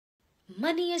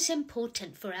Money is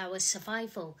important for our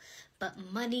survival, but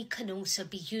money can also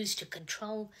be used to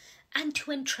control and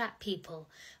to entrap people.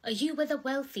 Are you with a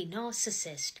wealthy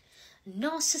narcissist?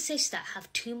 Narcissists that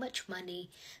have too much money,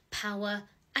 power,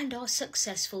 and are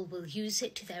successful will use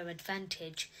it to their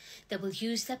advantage. They will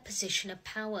use their position of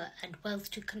power and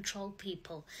wealth to control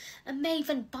people and may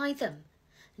even buy them.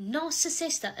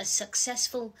 Narcissists that are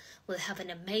successful will have an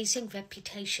amazing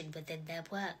reputation within their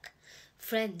work,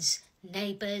 friends,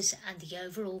 neighbours and the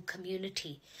overall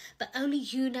community. But only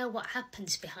you know what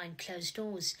happens behind closed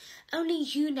doors. Only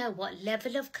you know what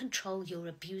level of control your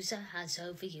abuser has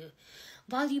over you.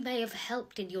 While you may have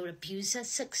helped in your abuser's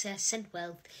success and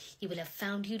wealth, you will have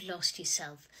found you lost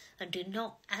yourself and do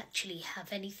not actually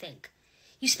have anything.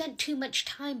 You spent too much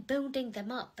time building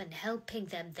them up and helping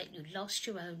them that you lost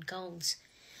your own goals.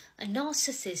 A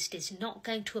narcissist is not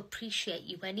going to appreciate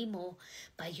you anymore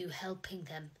by you helping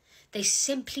them. They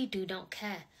simply do not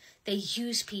care. They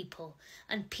use people,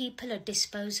 and people are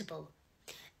disposable.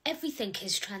 Everything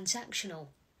is transactional.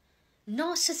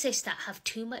 Narcissists that have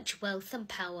too much wealth and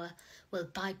power will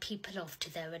buy people off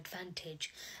to their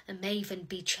advantage and may even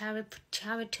be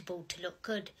charitable to look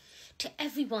good. To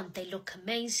everyone they look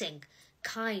amazing,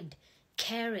 kind,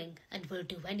 caring and will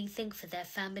do anything for their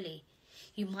family.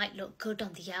 You might look good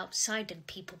on the outside and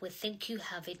people will think you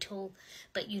have it all,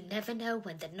 but you never know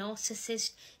when the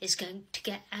narcissist is going to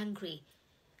get angry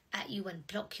at you and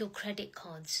block your credit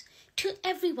cards. To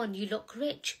everyone you look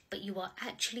rich, but you are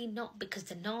actually not, because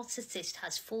the narcissist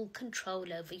has full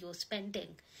control over your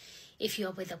spending. If you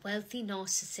are with a wealthy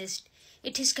narcissist,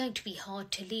 it is going to be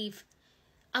hard to leave.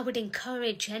 I would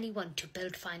encourage anyone to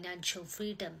build financial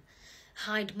freedom,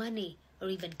 hide money, or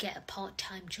even get a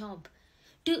part-time job.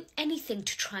 Do anything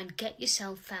to try and get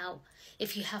yourself out.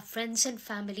 If you have friends and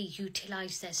family,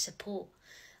 utilize their support.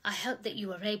 I hope that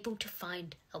you are able to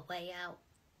find a way out.